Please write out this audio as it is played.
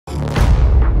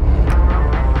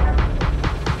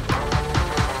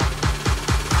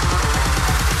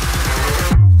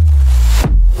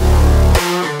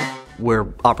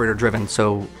operator driven,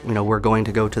 so we're going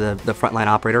to go to the frontline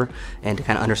operator and to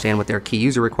kind of understand what their key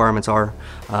user requirements are.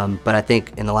 But I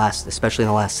think especially in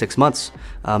the last 6 months,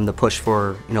 the push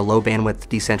for low bandwidth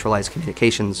decentralized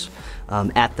communications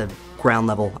at the ground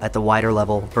level, at the wider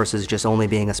level, versus just only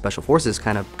being a special forces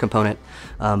kind of component,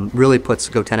 really puts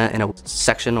goTenna in a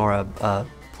section or a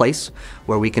place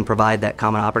where we can provide that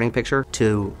common operating picture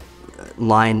to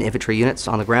line infantry units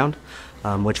on the ground,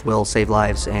 which will save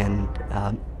lives and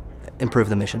improve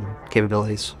the mission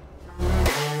capabilities.